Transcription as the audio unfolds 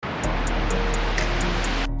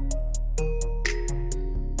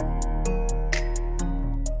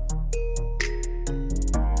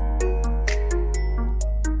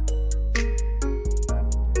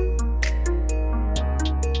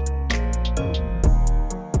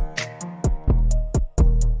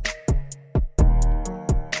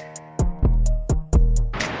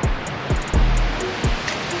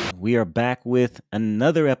We are back with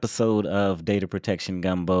another episode of Data Protection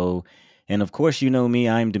Gumbo. And of course, you know me,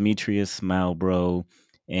 I'm Demetrius Malbro.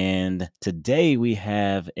 And today we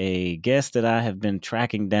have a guest that I have been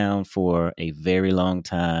tracking down for a very long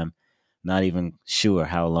time. Not even sure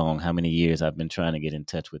how long, how many years I've been trying to get in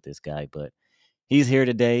touch with this guy, but he's here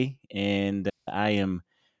today. And I am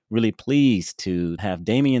really pleased to have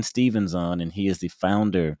Damien Stevens on, and he is the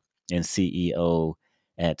founder and CEO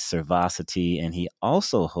at Servosity, and he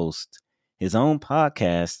also hosts his own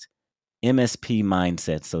podcast, MSP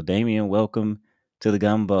Mindset. So, Damien, welcome to the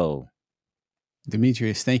Gumbo.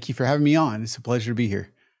 Demetrius, thank you for having me on. It's a pleasure to be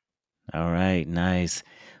here. All right, nice.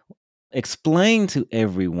 Explain to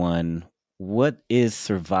everyone, what is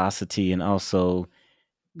Servosity, and also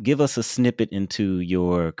give us a snippet into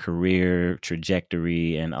your career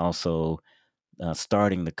trajectory and also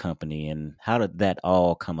starting the company, and how did that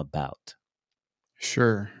all come about?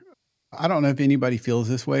 Sure. I don't know if anybody feels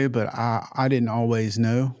this way, but I didn't always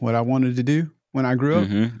know what I wanted to do when I grew up.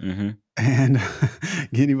 And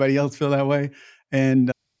anybody else feel that way?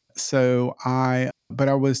 And but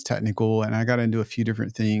I was technical and I got into a few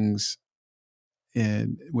different things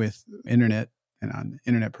with internet and on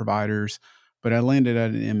internet providers, but I landed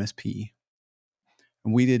at an MSP.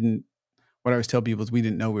 And what I always tell people is we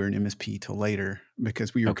didn't know we were an MSP till later,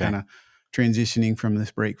 because we were kind of transitioning from this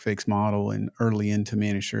break fix model and early into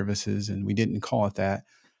managed services, and we didn't call it that.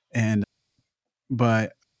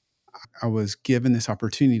 But I was given this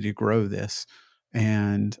opportunity to grow this,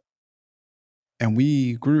 and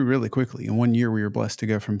we grew really quickly. In 1 year, we were blessed to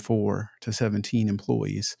go from 4 to 17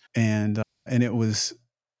 employees, and it was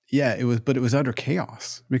utter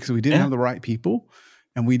chaos because we didn't have the right people.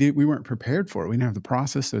 And we weren't prepared for it. We didn't have the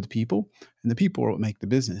process or the people, and the people are what make the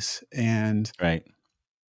business. And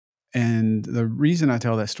the reason I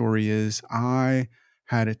tell that story is I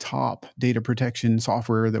had a top data protection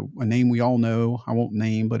software, a name we all know. I won't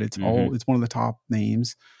name, but it's one of the top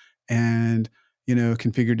names, and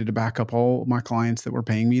configured it to back up all my clients that were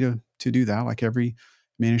paying me to do that, like every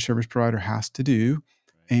managed service provider has to do.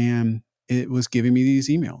 And it was giving me these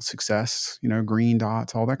emails, success, green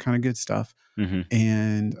dots, all that kind of good stuff.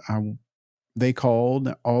 And they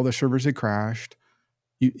called, all the servers had crashed,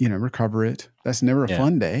 recover it. That's never a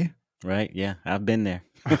fun day. Right. Yeah. I've been there.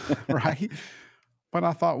 Right. But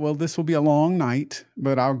I thought, well, this will be a long night,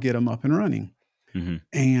 but I'll get them up and running.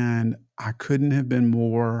 And I couldn't have been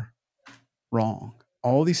more wrong.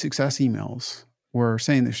 All these success emails were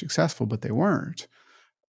saying they're successful, but they weren't.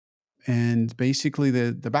 And basically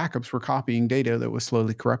the backups were copying data that was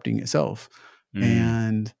slowly corrupting itself.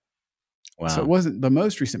 And so it wasn't the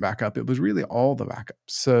most recent backup. It was really all the backups.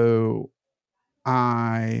 So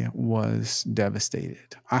I was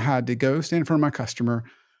devastated. I had to go stand in front of my customer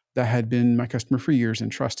that had been my customer for years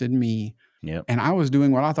and trusted me. And I was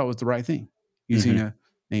doing what I thought was the right thing, using a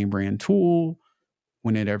name brand tool.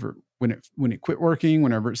 When it quit working,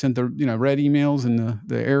 whenever it sent the red emails and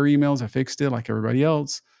the error emails, I fixed it like everybody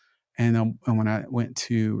else. And when I went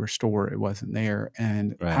to restore, it wasn't there.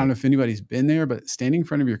 And I don't know if anybody's been there, but standing in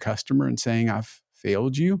front of your customer and saying, I've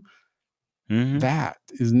failed you, that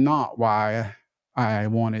is not why I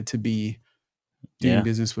wanted to be doing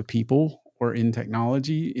business with people or in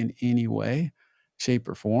technology in any way, shape,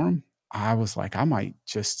 or form. I was like, I might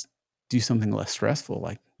just do something less stressful,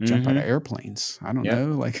 like jump out of airplanes. I don't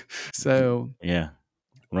know. So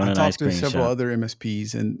I talked to several other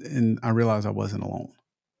MSPs and I realized I wasn't alone.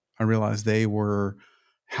 I realized they were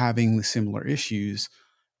having similar issues.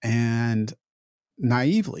 And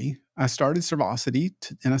naively, I started Servosity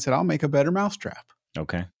and I said, I'll make a better mousetrap.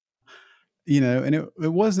 Okay. And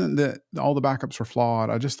it wasn't that all the backups were flawed.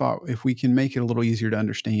 I just thought if we can make it a little easier to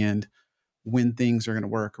understand when things are going to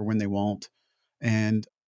work or when they won't. And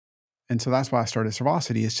so that's why I started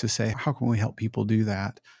Servosity, is to say, how can we help people do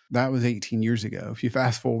that? That was 18 years ago. If you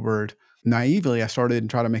fast forward, naively, I started and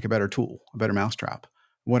tried to make a better tool, a better mousetrap.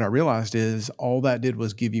 What I realized is all that did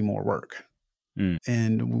was give you more work.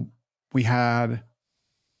 And we had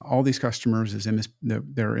all these customers as they're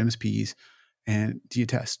MSPs. And do you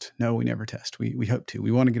test? No, we never test. We hope to.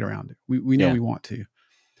 We want to get around it. We know we want to.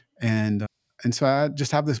 And so I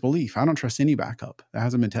just have this belief. I don't trust any backup that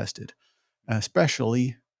hasn't been tested,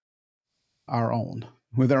 especially our own,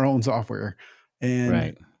 with our own software.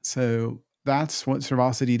 And so that's what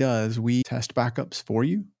Servosity does. We test backups for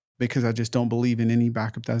you, because I just don't believe in any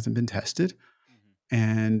backup that hasn't been tested.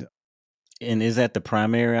 And is that the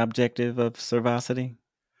primary objective of Servosity?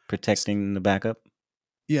 Protecting the backup?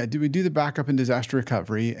 Yeah, we do the backup and disaster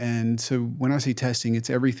recovery. And so when I say testing, it's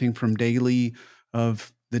everything from daily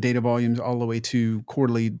of the data volumes all the way to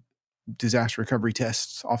quarterly disaster recovery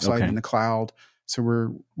tests offsite in the cloud.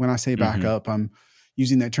 So when I say backup, I'm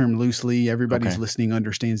using that term loosely. Everybody's listening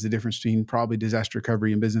understands the difference between probably disaster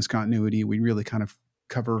recovery and business continuity. We really kind of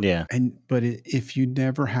cover. Yeah. But if you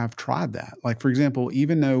never have tried that, like for example,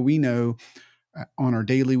 even though we know on our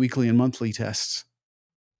daily, weekly, and monthly tests,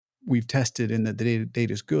 we've tested and that the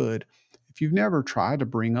data is good. If you've never tried to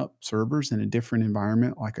bring up servers in a different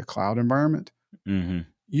environment, like a cloud environment,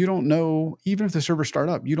 you don't know, even if the servers start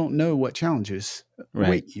up, you don't know what challenges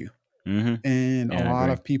await you. And a lot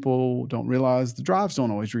of people don't realize the drives don't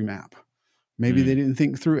always remap. Maybe they didn't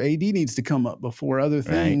think through AD needs to come up before other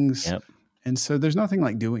things. Yep. And so there's nothing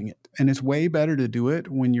like doing it. And it's way better to do it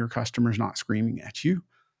when your customer's not screaming at you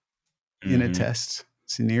in a test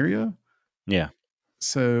scenario. Yeah.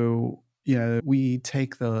 So, we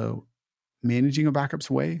take the managing of backups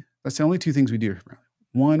away. That's the only two things we do.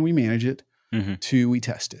 One, we manage it. Two, we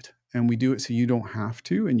test it. And we do it so you don't have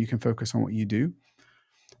to, and you can focus on what you do.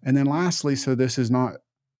 And then lastly, so this is not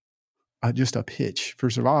just a pitch for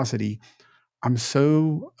Servosity, I'm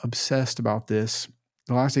so obsessed about this.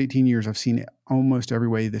 The last 18 years, I've seen almost every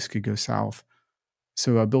way this could go south.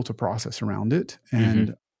 So I built a process around it,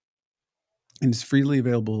 and it's freely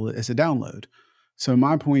available as a download. So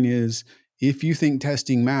my point is, if you think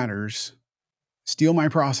testing matters, steal my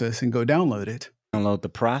process and go download it. Download the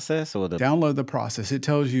process or Download the process. It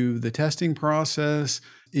tells you the testing process.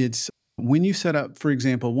 It's when you set up, for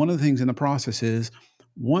example, one of the things in the process is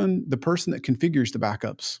the person that configures the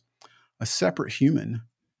backups, a separate human,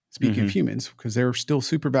 speaking of humans, because they're still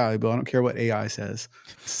super valuable. I don't care what AI says.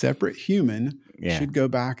 Separate human should go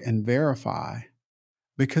back and verify,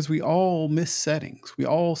 because we all miss settings. We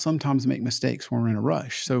all sometimes make mistakes when we're in a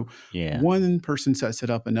rush. So one person sets it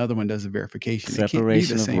up, another one does the verification. It can't be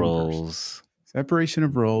the same person. Separation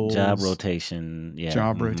of roles. Job rotation. Yeah.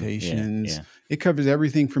 Job rotations. Yeah. It covers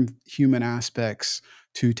everything from human aspects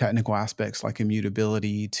to technical aspects like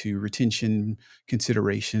immutability, to retention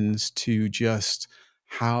considerations, to just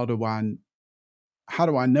how do I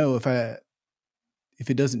know if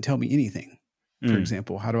it doesn't tell me anything? For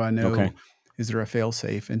example, how do I know, is there a fail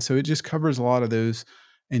safe? And so it just covers a lot of those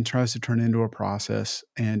and tries to turn it into a process.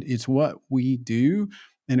 And it's what we do.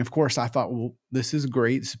 And of course, I thought, well, this is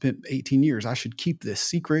great. It's been 18 years. I should keep this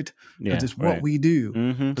secret because it's what we do.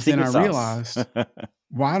 But Secret then I realized,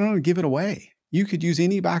 why don't I give it away? You could use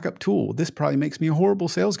any backup tool. This probably makes me a horrible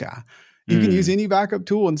sales guy. You can use any backup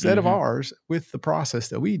tool instead of ours with the process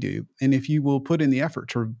that we do. And if you will put in the effort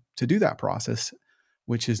to do that process,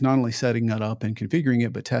 which is not only setting it up and configuring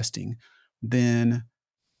it, but testing, then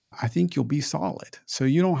I think you'll be solid. So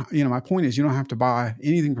my point is, you don't have to buy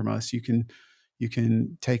anything from us. You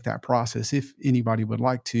can take that process, if anybody would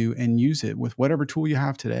like to, and use it with whatever tool you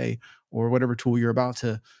have today or whatever tool you're about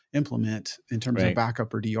to implement in terms of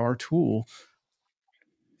backup or DR tool.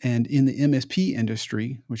 And in the MSP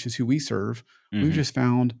industry, which is who we serve, we've just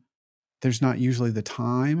found there's not usually the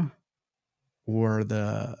time or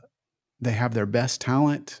they have their best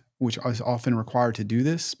talent, which is often required to do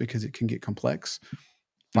this because it can get complex,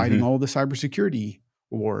 fighting all the cybersecurity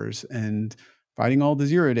wars and fighting all the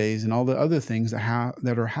 0 days and all the other things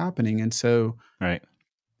that are happening. And so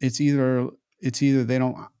it's either they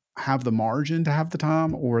don't have the margin to have the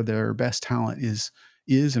time, or their best talent is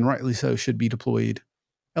and rightly so should be deployed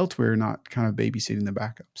elsewhere, not kind of babysitting the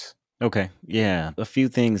backups. Okay. Yeah. A few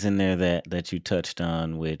things in there that you touched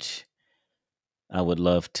on, which I would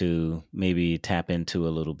love to maybe tap into a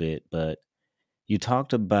little bit, but you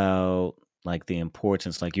talked about like the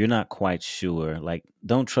importance, like you're not quite sure, like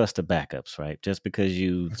don't trust the backups, right? Just because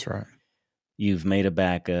That's right. You've made a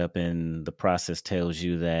backup and the process tells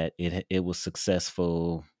you that it was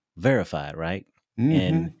successful, verified, right?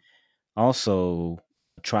 And also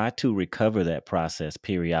try to recover that process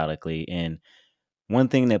periodically. And one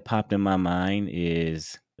thing that popped in my mind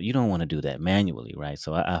is you don't want to do that manually, right?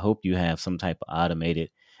 So I hope you have some type of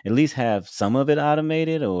automated, at least have some of it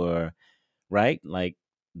automated, or right? Like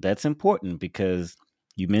that's important because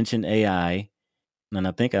you mentioned AI. And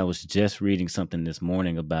I think I was just reading something this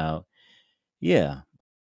morning about,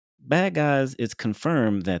 bad guys, it's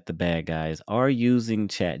confirmed that the bad guys are using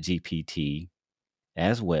Chat GPT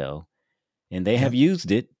as well. And they have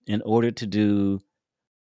used it in order to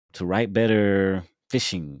write better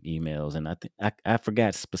phishing emails. And I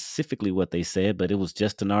forgot specifically what they said, but it was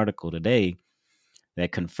just an article today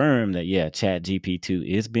that confirmed that, Chat GPT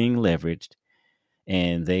is being leveraged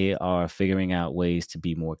and they are figuring out ways to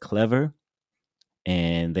be more clever,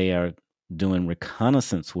 and they are doing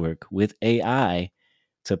reconnaissance work with AI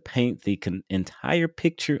to paint the entire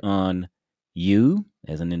picture on you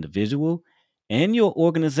as an individual and your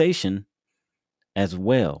organization as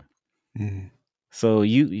well. So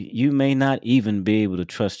you may not even be able to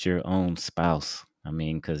trust your own spouse. I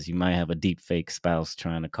mean, because you might have a deep fake spouse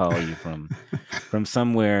trying to call you from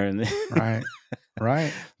somewhere. Right.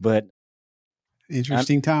 Right. But I'm,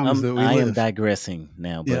 Interesting times that we I am live. digressing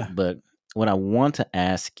now. Yeah. But what I want to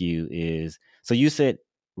ask you is, so you said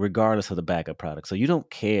regardless of the backup product, so you don't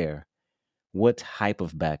care what type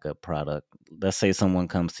of backup product. Let's say someone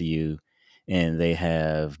comes to you and they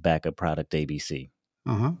have backup product ABC,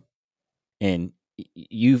 Uh-huh. and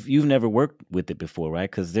you've never worked with it before, right?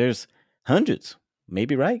 Because there's hundreds,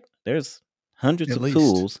 maybe, right? There's hundreds At of least.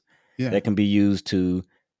 tools Yeah. that can be used to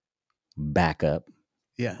back up,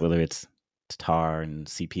 Yeah. whether it's tar and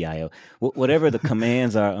CPIO, whatever the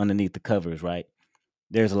commands are underneath the covers, right?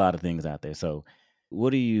 There's a lot of things out there. So what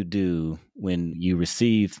do you do when you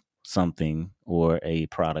receive something or a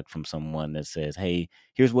product from someone that says, hey,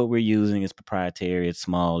 here's what we're using, it's proprietary, it's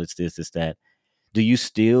small, it's this, it's that? Do you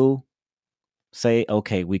still say,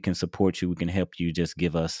 okay, we can support you, we can help you, just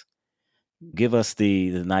give us the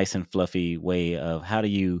nice and fluffy way of how do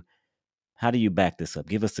you back this up?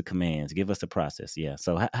 Give us the commands, give us the process. Yeah.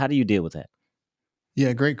 So how do you deal with that?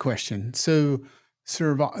 Yeah, great question. So,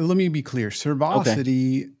 let me be clear. Okay.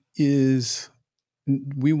 Servosity is,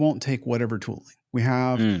 we won't take whatever tooling. We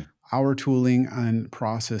have Mm, our tooling and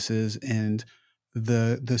processes, and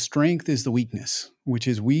the strength is the weakness, which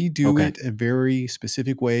is we do okay. it a very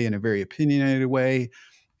specific way, in a very opinionated way,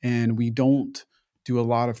 and we don't do a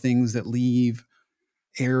lot of things that leave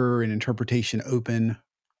error and interpretation open,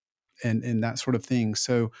 and that sort of thing.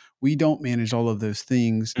 So we don't manage all of those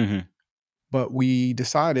things, Hmm. but we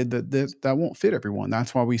decided that that won't fit everyone.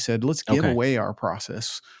 That's why we said, let's give Okay. away our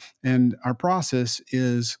process. And our process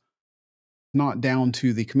is not down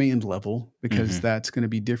to the command level, because Hmm. that's going to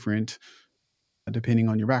be different depending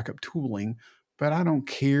on your backup tooling. But I don't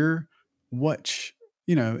care which,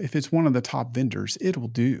 if it's one of the top vendors, it will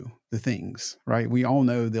do the things, right? We all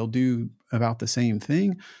know they'll do about the same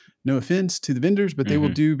thing. No offense to the vendors, but they will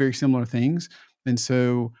Hmm. do very similar things. And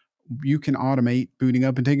so you can automate booting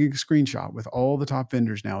up and taking a screenshot with all the top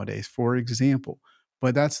vendors nowadays, for example.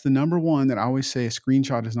 But that's the number one that I always say: a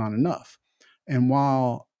screenshot is not enough. And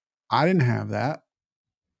while I didn't have that,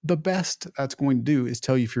 the best that's going to do is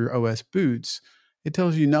tell you if your OS boots. It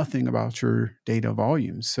tells you nothing about your data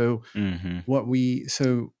volumes. So Hmm.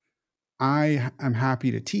 I am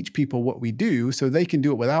happy to teach people what we do so they can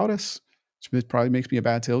do it without us, which probably makes me a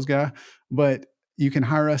bad sales guy, but you can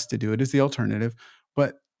hire us to do it as the alternative.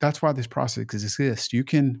 But that's why this process exists. You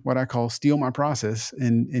can, what I call, steal my process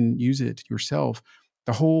and use it yourself,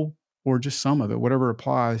 the whole or just some of it, whatever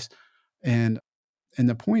applies. And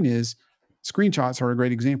the point is, screenshots are a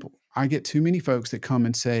great example. I get too many folks that come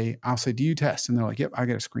and say, I'll say, do you test? And they're like, yep, I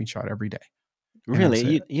get a screenshot every day. And I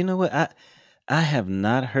Really? say, You know what? I have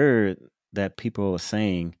not heard that people are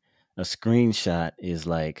saying a screenshot is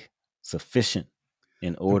like sufficient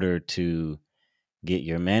in order to get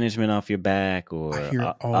your management off your back I or hear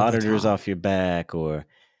it all the auditors time. off your back, or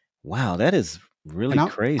wow, that is And really I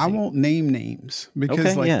crazy. won't name names, because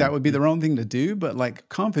Okay, like yeah. that would be the wrong thing to do, but like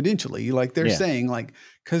confidentially, like they're Yeah. saying, like,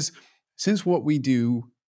 because since what we do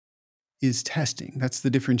is testing, that's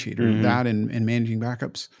the differentiator, Mhm. that and managing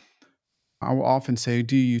backups. I will often say,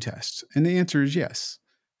 do you test? And the answer is yes.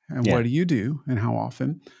 And what Yeah. do you do and how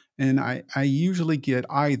often? And I usually get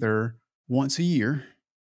either once a year,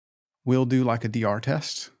 we'll do like a DR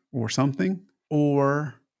test or something,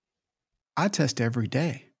 or I test every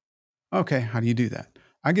day. Okay, how do you do that?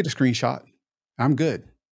 I get a screenshot. I'm good.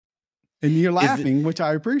 And you're Is it laughing, which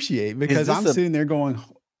I appreciate, is because this I'm a sitting there going,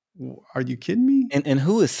 are you kidding me? and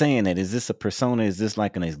who is saying that? Is this a persona? Is this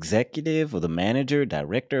like an executive or the manager,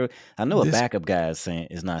 director? I know a This backup guy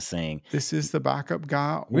is not saying, this is the backup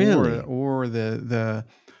guy, really? or the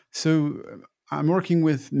so I'm working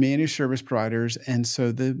with managed service providers, and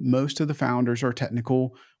so the most of the founders are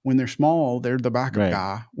technical. When they're small, they're the backup Right.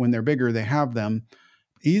 guy. When they're bigger, they have them.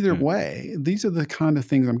 Either Hmm. way, these are the kind of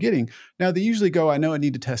things I'm getting. Now they usually go, I know I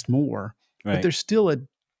need to test more, but Right. there's still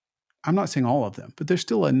I'm not saying all of them, but there's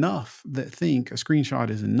still enough that think a screenshot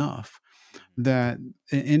is enough. That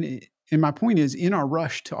and my point is, in our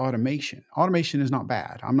rush to automation is not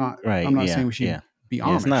bad. I'm Right. not saying Yeah. we should Yeah. be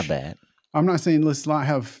Yeah. It's not Amish. bad. I'm not saying let's not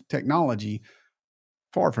have technology.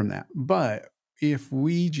 Far from that. But if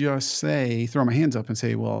we just say, throw my hands up and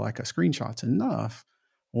say, well, like a screenshot's enough,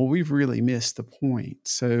 well, we've really missed the point.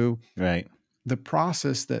 So Right. the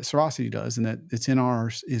process that Serosity does, and that it's in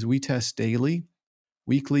ours, is we test daily,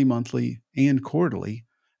 weekly, monthly, and quarterly.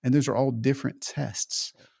 And those are all different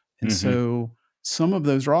tests. And Hmm. so Some of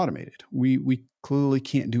those are automated. We clearly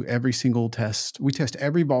can't do every single test. We test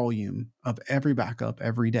every volume of every backup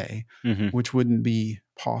every day, which wouldn't be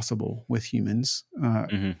possible with humans.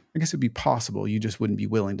 I guess it'd be possible. You just wouldn't be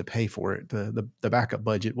willing to pay for it. The backup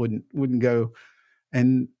budget wouldn't go.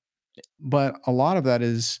 But a lot of that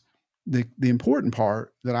is the important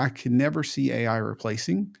part that I could never see AI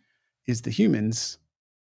replacing is the humans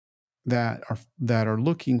that are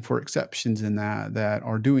looking for exceptions in that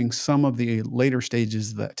are doing some of the later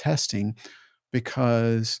stages of that testing,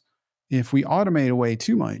 because if we automate away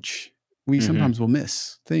too much, we sometimes will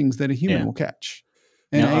miss things that a human will catch.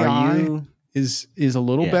 And Now, AI is a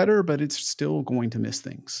little better, but it's still going to miss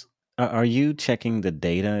things. Are you checking the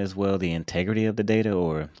data as well, the integrity of the data,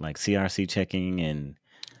 or like CRC checking and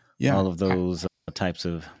all of those types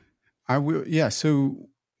of? I will. Yeah. So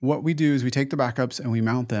what we do is we take the backups and we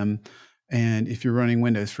mount them. And if you're running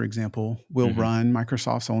Windows, for example, we'll run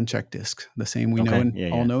Microsoft's own check disk, the same we know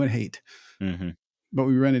and all know and hate. But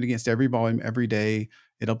we run it against every volume every day.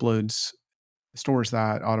 It uploads, stores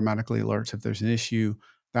that, automatically alerts if there's an issue.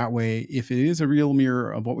 That way, if it is a real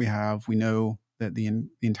mirror of what we have, we know that the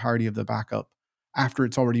entirety of the backup, after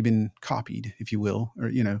it's already been copied, if you will, or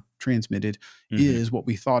transmitted, is what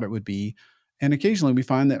we thought it would be. And occasionally we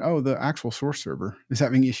find that, the actual source server is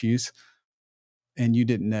having issues and you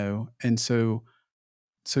didn't know. And so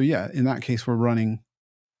yeah, in that case, we're running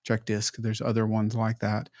check disk. There's other ones like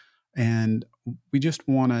that. And we just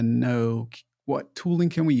want to know what tooling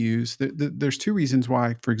can we use. There's two reasons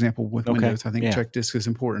why, for example, with Windows, I think check disk is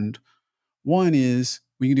important. One is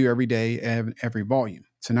we can do every day, every volume.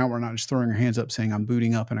 So now we're not just throwing our hands up saying I'm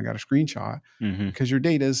booting up and I got a screenshot, because your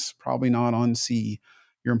data is probably not on C,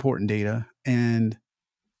 your important data. And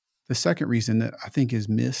the second reason that I think is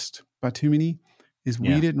missed by too many is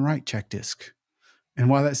we didn't write check disk. And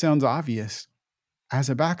while that sounds obvious, as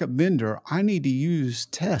a backup vendor, I need to use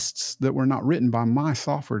tests that were not written by my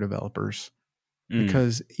software developers,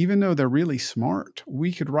 because even though they're really smart,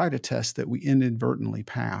 we could write a test that we inadvertently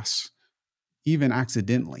pass, even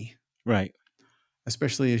accidentally. Right.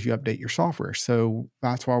 Especially as you update your software. So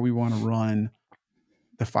that's why we want to run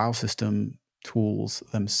the file system tools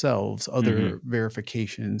themselves, other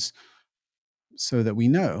verifications, so that we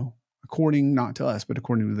know, according not to us, but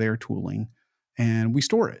according to their tooling, and we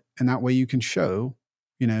store it. And that way you can show,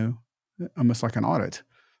 almost like an audit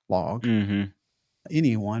log.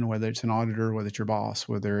 Anyone, whether it's an auditor, whether it's your boss,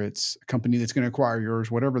 whether it's a company that's going to acquire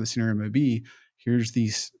yours, whatever the scenario may be, here's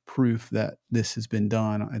these proof that this has been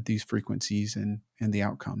done at these frequencies and the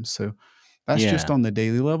outcomes. So that's just on the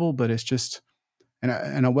daily level, but it's just, and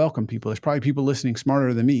I welcome people. There's probably people listening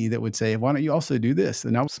smarter than me that would say, why don't you also do this?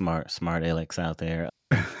 And smart Alex out there.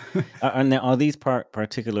 Are these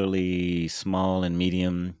particularly small and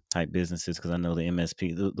medium type businesses? Because I know the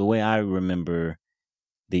MSP, the way I remember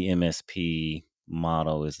the MSP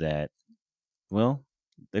model is that, well,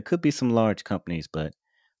 there could be some large companies, but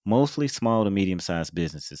mostly small to medium-sized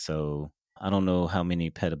businesses. So I don't know how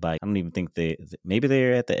many petabytes. I don't even think maybe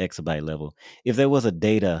they're at the exabyte level. If there was a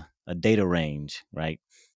data range, right?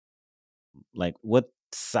 Like what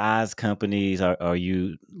size companies are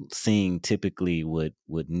you seeing typically would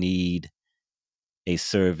need a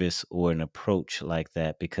service or an approach like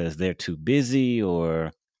that because they're too busy,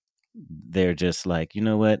 or they're just like, you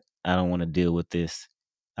know what, I don't want to deal with this.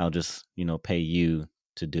 I'll just, pay you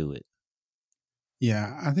to do it.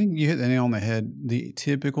 Yeah, I think you hit the nail on the head. The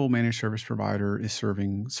typical managed service provider is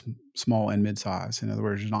serving small and mid-size. In other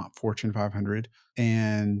words, not Fortune 500.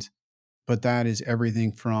 But that is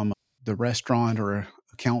everything from the restaurant or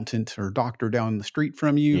accountant or doctor down the street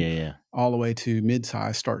from you, all the way to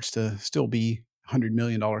mid-size starts to still be $100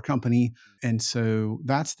 million company. And so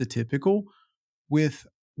that's the typical. With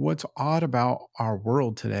what's odd about our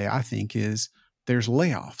world today, I think, is there's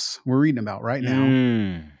layoffs we're reading about right now.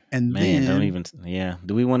 And man, then, don't even. Yeah,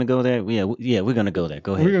 do we want to go there? Yeah, we're gonna go there.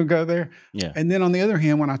 Go ahead. We're gonna go there. Yeah. And then on the other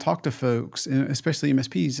hand, when I talk to folks, and especially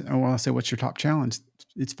MSPs, and when I say, "What's your top challenge?"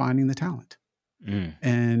 It's finding the talent,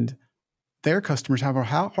 and their customers have a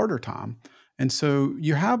harder time. And so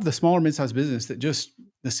you have the smaller mid-sized business that just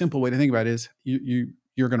the simple way to think about it is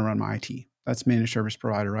you're going to run my IT. That's managed service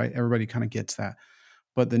provider, right? Everybody kind of gets that.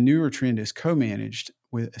 But the newer trend is co-managed,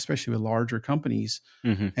 especially with larger companies.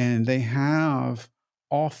 And they have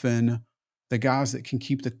often the guys that can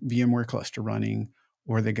keep the VMware cluster running,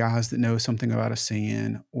 or the guys that know something about a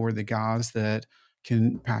SAN, or the guys that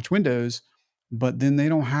can patch Windows, but then they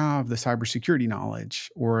don't have the cybersecurity knowledge,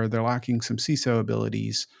 or they're lacking some CISO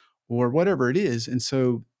abilities, or whatever it is. And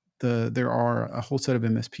so there are a whole set of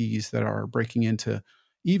MSPs that are breaking into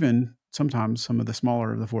even sometimes some of the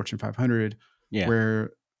smaller of the Fortune 500,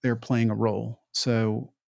 where they're playing a role.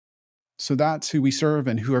 So that's who we serve,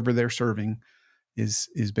 and whoever they're serving is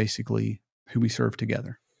basically who we serve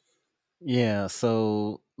together. Yeah,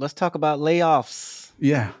 so let's talk about layoffs.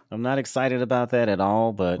 Yeah. I'm not excited about that at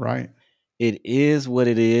all, but Right. it is what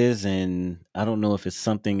it is, and I don't know if it's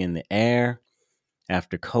something in the air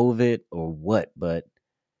after COVID or what, but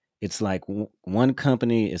it's like one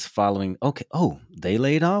company is following. Okay, oh, they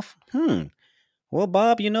laid off. Well,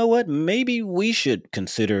 Bob, you know what? Maybe we should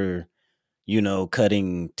consider,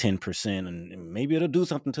 cutting 10%, and maybe it'll do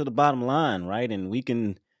something to the bottom line, right? And we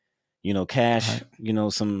can, cash,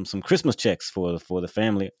 Right. some Christmas checks for the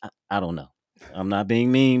family. I don't know. I'm not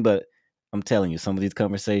being mean, but I'm telling you, some of these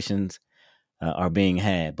conversations are being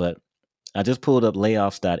had. But I just pulled up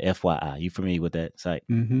layoffs.fyi. You familiar with that site?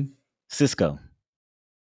 Mm-hmm. Cisco,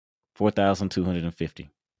 4,250.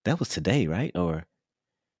 That was today, right? Or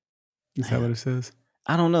Is that what it says?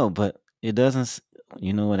 I don't know, but it doesn't.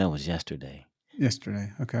 You know what? That was yesterday.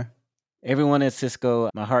 Yesterday. Okay. Everyone at Cisco,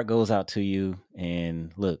 my heart goes out to you.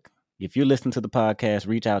 And look, if you're listening to the podcast,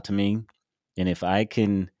 reach out to me. And if I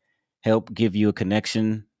can help give you a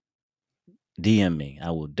connection, DM me.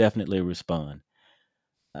 I will definitely respond.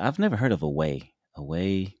 I've never heard of Away.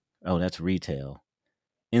 Away. Oh, that's retail.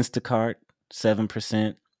 Instacart,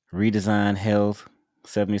 7%. Redesign Health,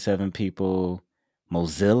 77 people.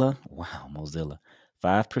 Mozilla. Wow, Mozilla.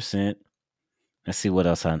 5%. Let's see what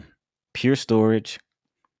else on Pure Storage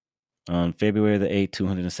on February the 8th,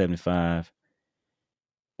 275.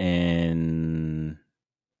 And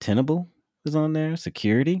Tenable is on there.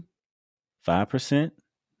 Security, 5%.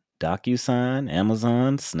 DocuSign,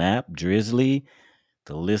 Amazon, Snap, Drizzly.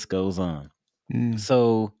 The list goes on.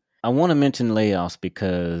 So I want to mention layoffs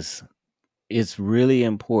because it's really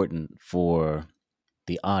important for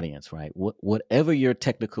the audience, right? Whatever your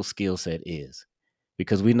technical skill set is,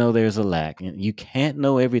 because we know there's a lack, and you can't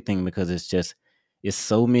know everything because it's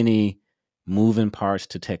so many moving parts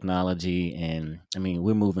to technology, and I mean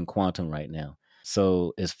we're moving quantum right now.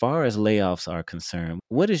 So as far as layoffs are concerned,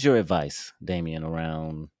 what is your advice, Damien,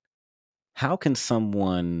 around how can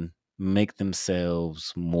someone make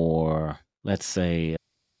themselves more, let's say,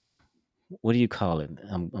 what do you call it?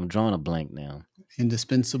 I'm drawing a blank now.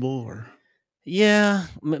 Indispensable, or Yeah,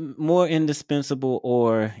 more indispensable,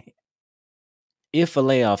 or if a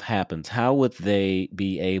layoff happens, how would they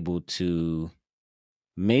be able to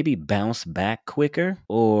maybe bounce back quicker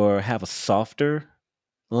or have a softer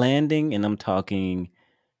landing? And I'm talking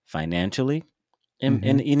financially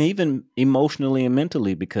and even emotionally and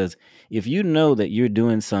mentally, because if you know that you're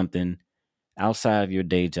doing something outside of your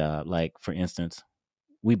day job, like for instance,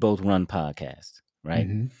 we both run podcasts, right?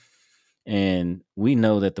 And we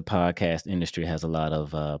know that the podcast industry has a lot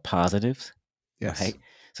of positives, yes. right?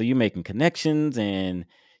 So you're making connections and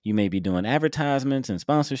you may be doing advertisements and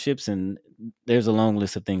sponsorships, and there's a long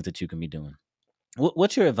list of things that you can be doing.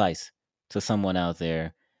 What's your advice to someone out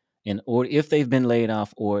there, or if they've been laid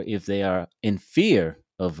off, or if they are in fear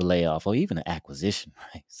of layoff, or even an acquisition,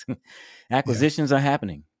 right? Yeah. Acquisitions are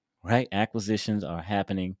happening, right? Acquisitions are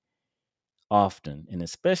happening often, and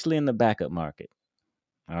especially in the backup market.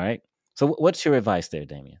 All right. So what's your advice there,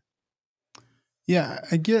 Damien? Yeah.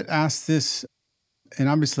 I get asked this, and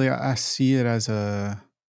obviously I see it as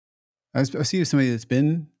I see it as somebody that's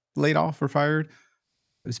been laid off or fired.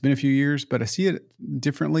 It's been a few years, but I see it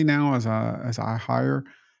differently now as I hire.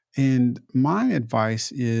 And my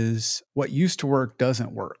advice is what used to work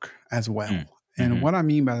doesn't work as Mm. well. And Mm-hmm. what I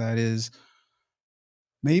mean by that is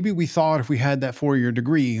maybe we thought if we had that 4-year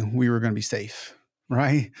degree, we were going to be safe,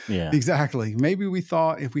 right? Yeah. Exactly. Maybe we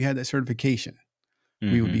thought if we had that certification,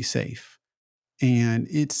 we would Mm-hmm. be safe. And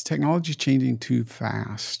it's technology changing too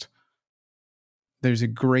fast. There's a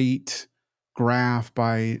great graph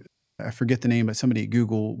by, I forget the name, but somebody at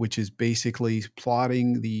Google, which is basically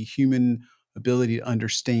plotting the human ability to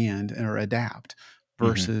understand or adapt Mm-hmm.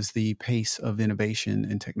 versus the pace of innovation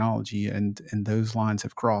and technology. And those lines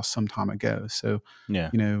have crossed some time ago. So, Yeah.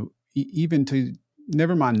 even to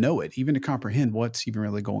never mind know it, even to comprehend what's even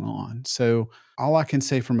really going on. So all I can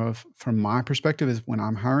say from my perspective is when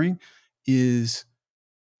I'm hiring is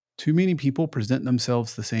too many people present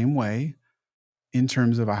themselves the same way in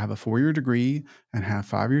terms of I have a 4-year degree and have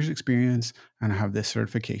 5 years experience and I have this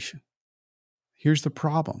certification. Here's the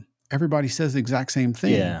problem. Everybody says the exact same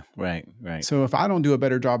thing. Yeah. Right. Right. So if I don't do a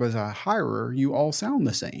better job as a hirer, you all sound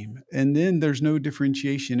the same. And then there's no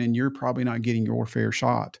differentiation and you're probably not getting your fair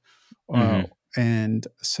shot. Uh, Mm-hmm. and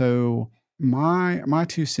so my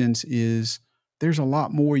 2 cents is there's a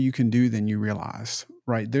lot more you can do than you realize,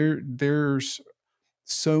 right? There's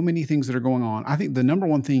so many things that are going on. I think the number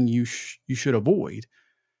one thing you should avoid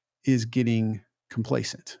is getting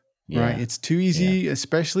complacent. right? It's too easy,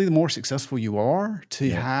 especially the more successful you are, to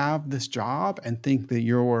have this job and think that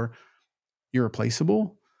you're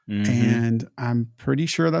irreplaceable. And I'm pretty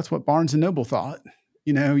sure that's what Barnes and Noble thought,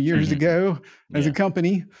 years ago as a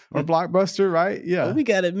company, or Blockbuster, right? Yeah. Oh, we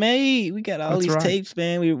got it made. We got all That's these right. tapes,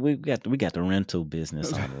 man. We got the rental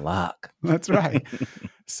business on lock. That's right.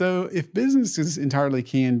 So if businesses entirely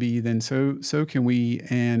can be, then so can we.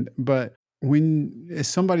 But when, as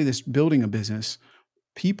somebody that's building a business,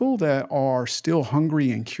 people that are still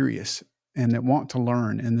hungry and curious and that want to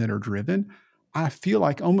learn and that are driven, I feel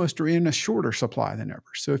like almost are in a shorter supply than ever.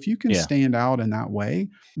 So if you can stand out in that way,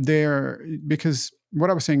 because what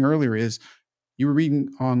I was saying earlier is you were reading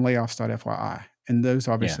on layoffs.fyi, and those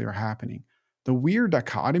obviously are happening. The weird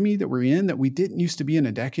dichotomy that we're in that we didn't used to be in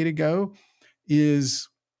a decade ago is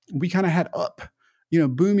we kind of had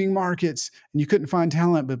booming markets and you couldn't find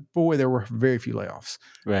talent, but boy, there were very few layoffs.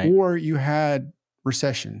 Right. Or you had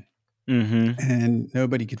recession and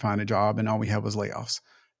nobody could find a job and all we had was layoffs.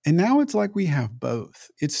 And now it's like we have both.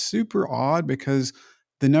 It's super odd because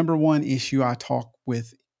the number one issue I talk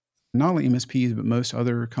with not only MSPs, but most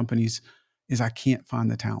other companies is I can't find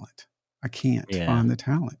the talent. I can't find the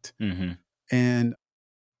talent. And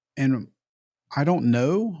I don't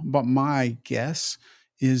know, but my guess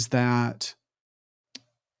is that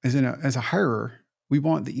as a hirer, we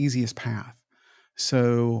want the easiest path.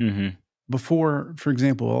 So before, for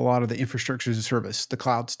example, a lot of the infrastructure as a service, the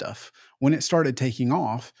cloud stuff, when it started taking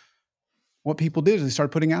off, what people did is they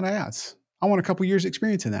started putting out ads. I want a couple years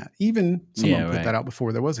experience in that. Even someone put that out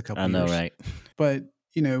before there was a couple years. I know, right? But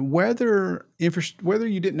whether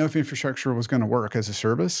you didn't know if infrastructure was going to work as a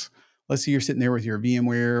service, let's say you're sitting there with your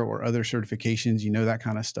VMware or other certifications, that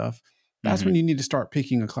kind of stuff. That's when you need to start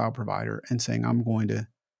picking a cloud provider and saying, I'm going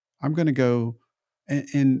to go,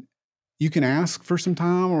 and you can ask for some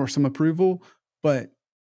time or some approval, but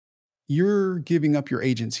you're giving up your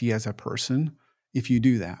agency as a person if you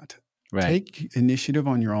do that. Right. Take initiative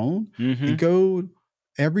on your own and go.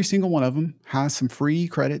 Every single one of them has some free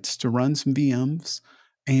credits to run some VMs.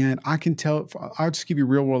 And I can tell, I'll just give you a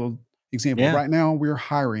real world example. Right now we're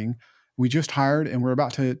hiring. We just hired and we're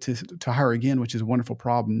about to hire again, which is a wonderful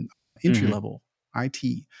problem. Entry level IT.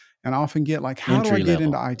 And I often get like, how do I get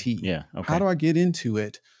into IT? Yeah. Okay. How do I get into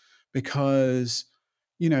it? Because,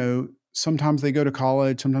 sometimes they go to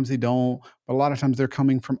college, sometimes they don't, but a lot of times they're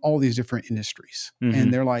coming from all these different industries.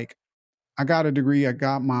 And they're like, I got a degree. I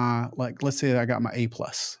got let's say I got my A+.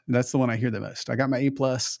 That's the one I hear the most. I got my A+.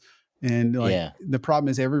 And the problem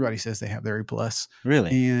is everybody says they have their A+.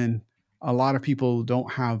 Really? And a lot of people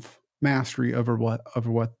don't have mastery over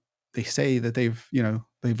what they say that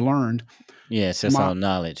they've learned. Yeah, it's just all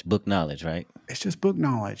knowledge, book knowledge, right? It's just book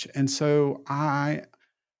knowledge. And so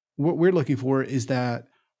what we're looking for is that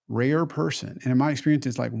rare person. And in my experience,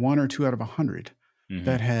 it's like 1 or 2 out of 100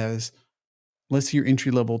 that has, let's say, your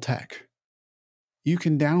entry-level tech. You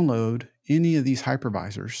can download any of these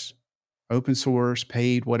hypervisors, open source,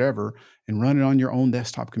 paid, whatever, and run it on your own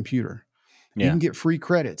desktop computer. You can get free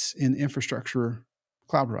credits in infrastructure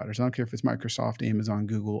cloud providers. I don't care if it's Microsoft, Amazon,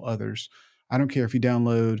 Google, others. I don't care if you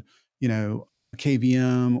download,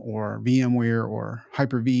 KVM or VMware or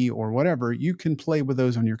Hyper-V or whatever. You can play with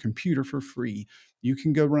those on your computer for free. You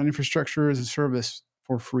can go run infrastructure as a service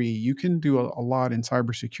for free. You can do a lot in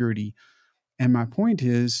cybersecurity. And my point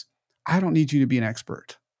is, I don't need you to be an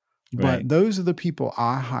expert, but those are the people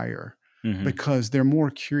I hire because they're more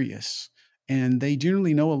curious and they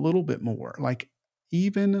generally know a little bit more. Like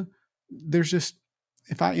even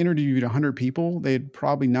if I interviewed 100 people, they'd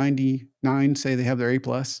probably 99 say they have their A+.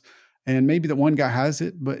 And maybe the one guy has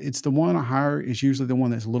it, but it's the one I hire is usually the one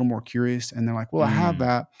that's a little more curious. And they're like, well, I have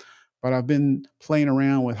that, but I've been playing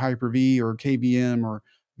around with Hyper-V or KVM or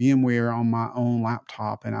VMware on my own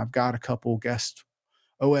laptop. And I've got a couple guest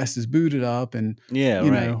OS is booted up and,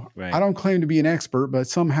 I don't claim to be an expert, but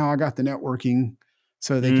somehow I got the networking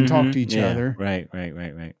so they can talk to each other. Right.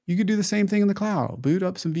 You could do the same thing in the cloud, boot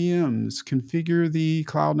up some VMs, configure the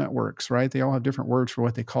cloud networks, right? They all have different words for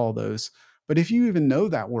what they call those. But if you even know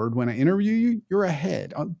that word, when I interview you, you're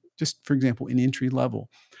ahead, just for example, in entry level.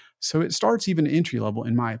 So it starts even at entry level,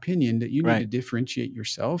 in my opinion, that you need to differentiate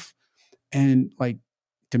yourself. And like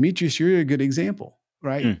Demetrius, you're a good example,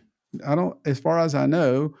 right? As far as I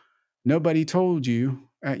know, nobody told you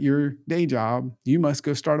at your day job, you must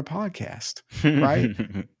go start a podcast, right?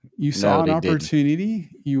 You saw an opportunity,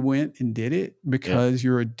 you went and did it because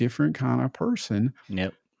you're a different kind of person.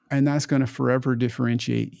 Yep. And that's going to forever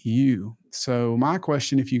differentiate you. So my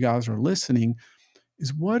question, if you guys are listening,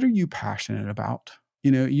 is what are you passionate about?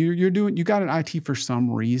 You got an IT for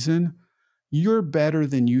some reason. You're better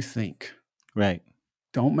than you think. Right.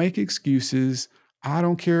 Don't make excuses. I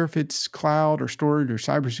don't care if it's cloud or storage or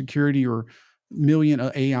cybersecurity or million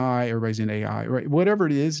AI, everybody's in AI, right? Whatever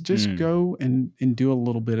it is, just go and do a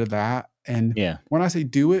little bit of that. And Yeah. when I say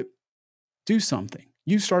do it, do something.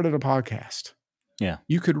 You started a podcast. Yeah.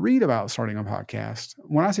 You could read about starting a podcast.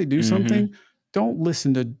 When I say do something, don't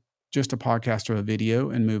listen to just a podcast or a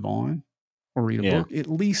video and move on or read a Yeah. book. At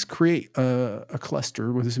least create a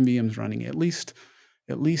cluster with some VMs running. At least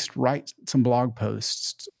write some blog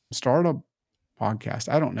posts. Start a podcast.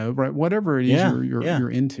 I don't know, right? Whatever it is Yeah. you're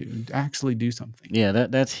into, actually do something. Yeah,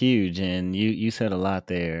 that's huge, and you said a lot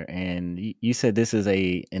there, and you said this is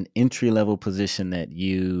an entry level position that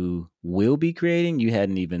you will be creating. You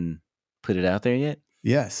hadn't even put it out there yet.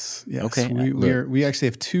 Yes. Okay, look. We actually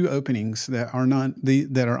have 2 openings that are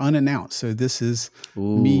that are unannounced. So this is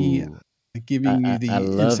me Ooh, giving you I the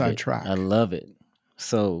love inside it. I track. love it.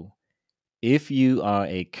 So, if you are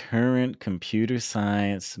a current computer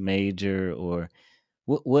science major or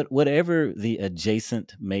whatever the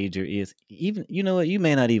adjacent major is, even you know what, you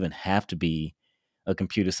may not even have to be a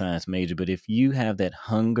computer science major, but if you have that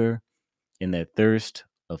hunger and that thirst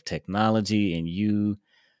of technology and you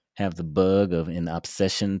have the bug of an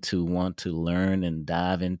obsession to want to learn and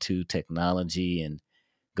dive into technology and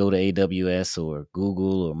go to AWS or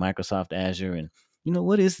Google or Microsoft Azure and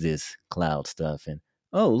what is this cloud stuff? And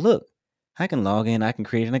oh, look, I can log in, I can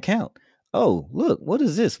create an account. Oh, look, what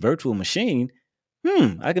is this virtual machine?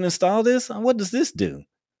 I can install this. What does this do?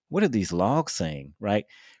 What are these logs saying? Right?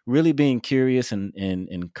 Really being curious and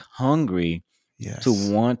hungry to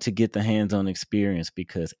Yes. want to get the hands-on experience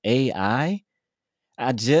because I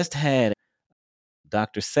just had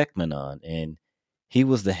Dr. Seckman on, and he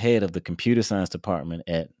was the head of the computer science department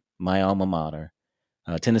at my alma mater,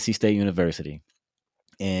 Tennessee State University.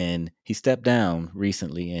 And he stepped down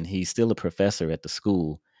recently, and he's still a professor at the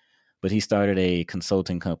school, but he started a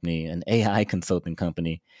consulting company, an AI consulting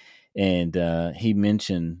company. And he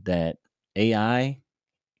mentioned that AI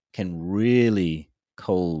can really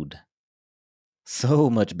code so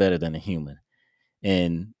much better than a human.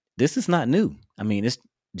 And this is not new. I mean, it's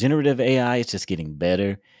generative AI is just getting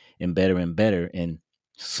better and better and better. And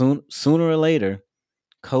sooner or later,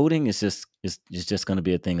 coding is just going to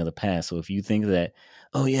be a thing of the past. So if you think that,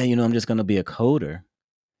 oh yeah, I'm just going to be a coder,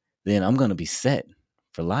 then I'm going to be set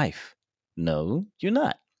for life. No, you're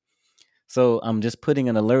not. So I'm just putting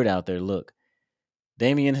an alert out there. Look,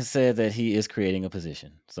 Damien has said that he is creating a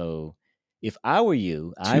position. So if I were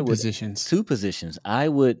you, I 2 would positions. 2 positions. I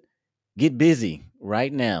would get busy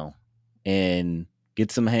right now and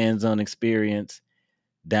get some hands-on experience,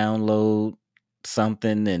 download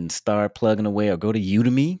something and start plugging away or go to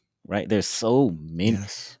Udemy, right? There's so many.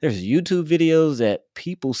 Yes. There's YouTube videos that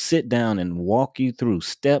people sit down and walk you through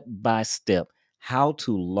step by step how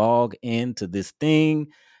to log into this thing,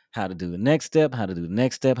 how to do the next step, how to do the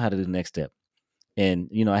next step, how to do the next step. And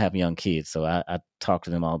I have young kids, so I talk to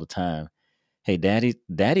them all the time. Hey, daddy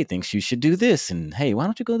thinks you should do this, and hey, why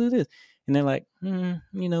don't you go do this? And they're like, you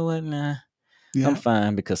know what? Nah, I'm Yeah.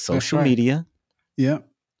 fine because That's right. Yeah.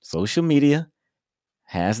 social media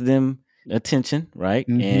has them attention, right?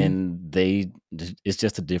 Mhm. And it's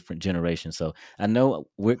just a different generation. So I know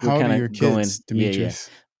we're How old are kind your of going, kids, yeah, Demetrius?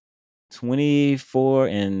 24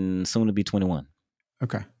 and soon to be 21.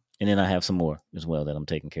 Okay. And then I have some more as well that I'm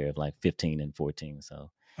taking care of, like 15 and 14.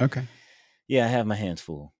 So Okay. yeah, I have my hands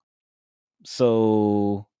full.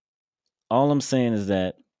 So all I'm saying is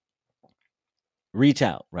that reach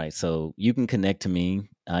out, right? So you can connect to me.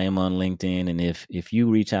 I am on LinkedIn, and if you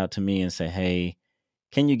reach out to me and say, "Hey,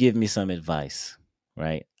 can you give me some advice?"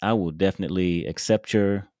 Right? I will definitely accept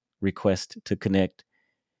your request to connect.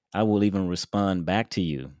 I will even respond back to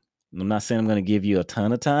you. I'm not saying I'm going to give you a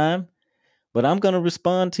ton of time, but I'm going to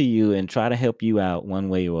respond to you and try to help you out one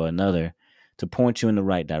way or another to point you in the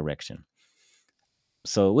right direction.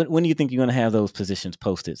 So when do you think you're going to have those positions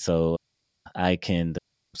posted so I can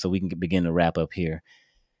so we can begin to wrap up here,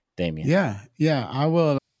 Damien? Yeah. Yeah. I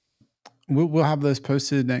will. We'll have those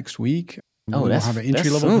posted next week. Oh, We will have an entry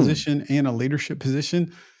that's level soon. position and a leadership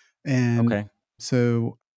position, and Okay.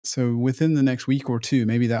 so within the next week or 2,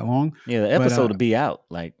 maybe that long. Yeah, the But episode will be out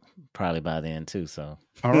like probably by then too. So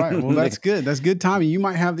all right, well that's good. That's good timing. You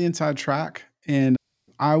might have the inside track, and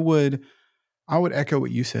I would echo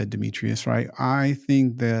what you said, Demetrius. Right? I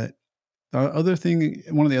think that the other thing,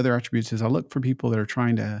 one of the other attributes is I look for people that are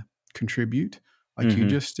trying to contribute, like you hmm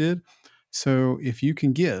just did. So if you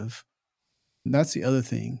can give, that's the other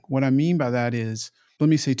thing. What I mean by that is, let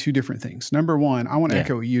me say 2 different things. Number 1, I want to Yeah.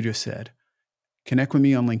 echo what you just said. Connect with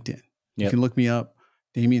me on LinkedIn. You Yep. can look me up,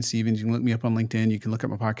 Damien Stevens. You can look me up on LinkedIn. You can look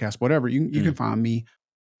up my podcast, whatever. You can find me.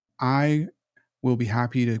 I we'll be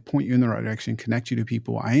happy to point you in the right direction, connect you to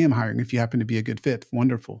people. I am hiring. If you happen to be a good fit,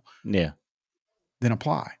 wonderful. Yeah. Then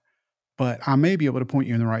apply. But I may be able to point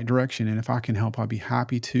you in the right direction. And if I can help, I'll be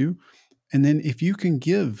happy to. And then if you can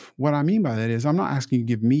give, what I mean by that is I'm not asking you to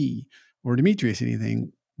give me or Demetrius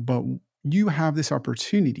anything, but you have this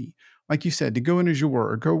opportunity, like you said, to go in Azure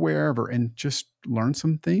or go wherever and just learn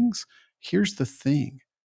some things. Here's the thing.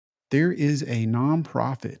 There is a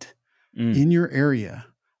nonprofit in your area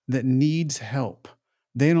that needs help.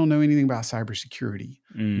 They don't know anything about cybersecurity.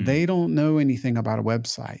 They don't know anything about a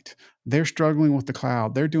website. They're struggling with the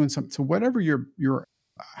cloud. They're doing something. So whatever you're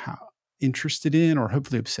interested in or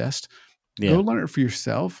hopefully obsessed, go learn it for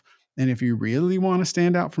yourself. And if you really want to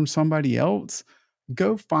stand out from somebody else,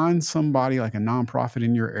 go find somebody like a nonprofit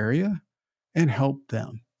in your area and help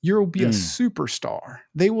them. You'll be a superstar.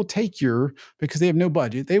 They will take because they have no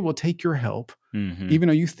budget, they will take your help. Even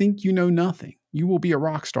though you think you know nothing, you will be a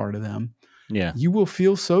rock star to them. Yeah. You will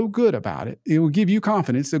feel so good about it. It will give you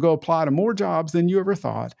confidence to go apply to more jobs than you ever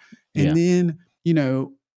thought. And then,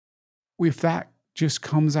 if that just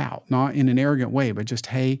comes out, not in an arrogant way, but just,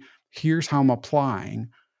 hey, here's how I'm applying.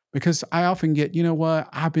 Because I often get, you know what,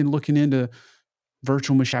 I've been looking into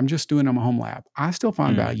virtual machine. I'm just doing it on my home lab. I still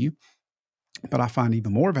find value, but I find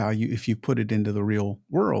even more value if you put it into the real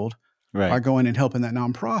world by going and helping that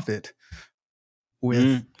nonprofit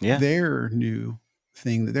with their new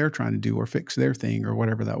thing that they're trying to do or fix their thing or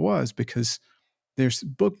whatever that was, because there's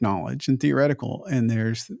book knowledge and theoretical and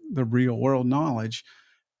there's the real world knowledge.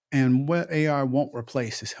 And what AI won't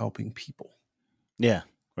replace is helping people. Yeah.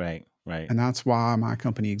 Right. And that's why my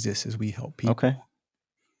company exists, is we help people. Okay.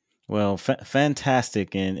 Well,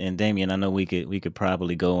 fantastic. And Damien, I know we could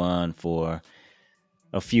probably go on for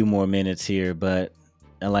a few more minutes here, but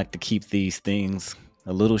I like to keep these things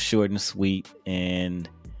a little short and sweet. And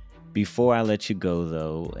before I let you go,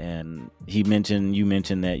 though, and you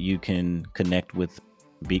mentioned that you can connect with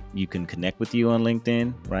you on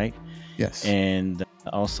LinkedIn, right? Yes. And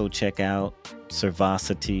also check out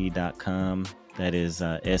Servosity.com. That is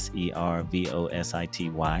Servosity.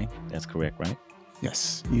 That's correct, right?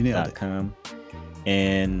 Yes, you nailed it.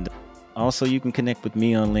 And also you can connect with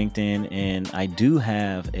me on LinkedIn, and I do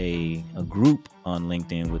have a group on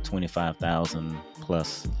LinkedIn with 25,000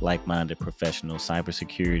 plus like-minded professionals,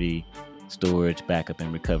 cybersecurity, storage, backup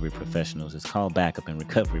and recovery professionals. It's called Backup and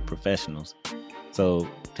Recovery Professionals. So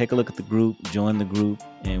take a look at the group, join the group,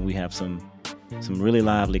 and we have some really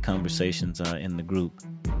lively conversations in the group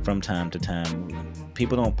from time to time.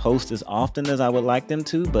 People don't post as often as I would like them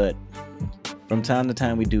to, but from time to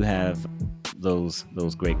time we do have those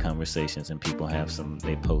great conversations, and people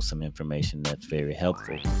they post some information that's very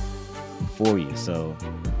helpful for you. So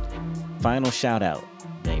final shout out,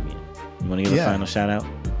 Damien. You want to give a final shout out?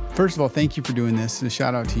 First of all, thank you for doing this. A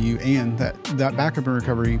shout out to you, and that Backup and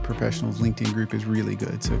Recovery Professionals LinkedIn group is really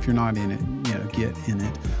good. So if you're not in it, get in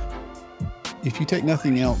it. If you take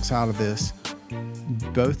nothing else out of this,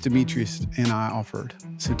 both Demetrius and I offered.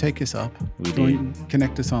 So take us up.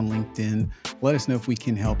 Connect us on LinkedIn. Let us know if we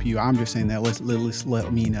can help you. I'm just saying that.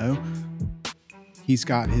 Let me know. He's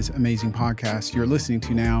got his amazing podcast you're listening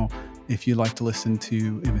to now. If you'd like to listen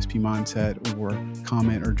to MSP Mindset or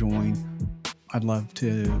comment or join, I'd love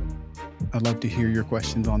to hear your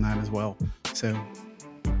questions on that as well. So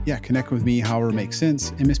connect with me however makes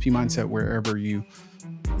sense. MSP Mindset wherever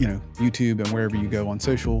YouTube and wherever you go on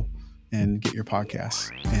social and get your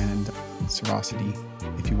podcasts, and Servosity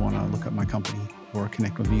if you want to look up my company or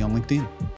connect with me on LinkedIn.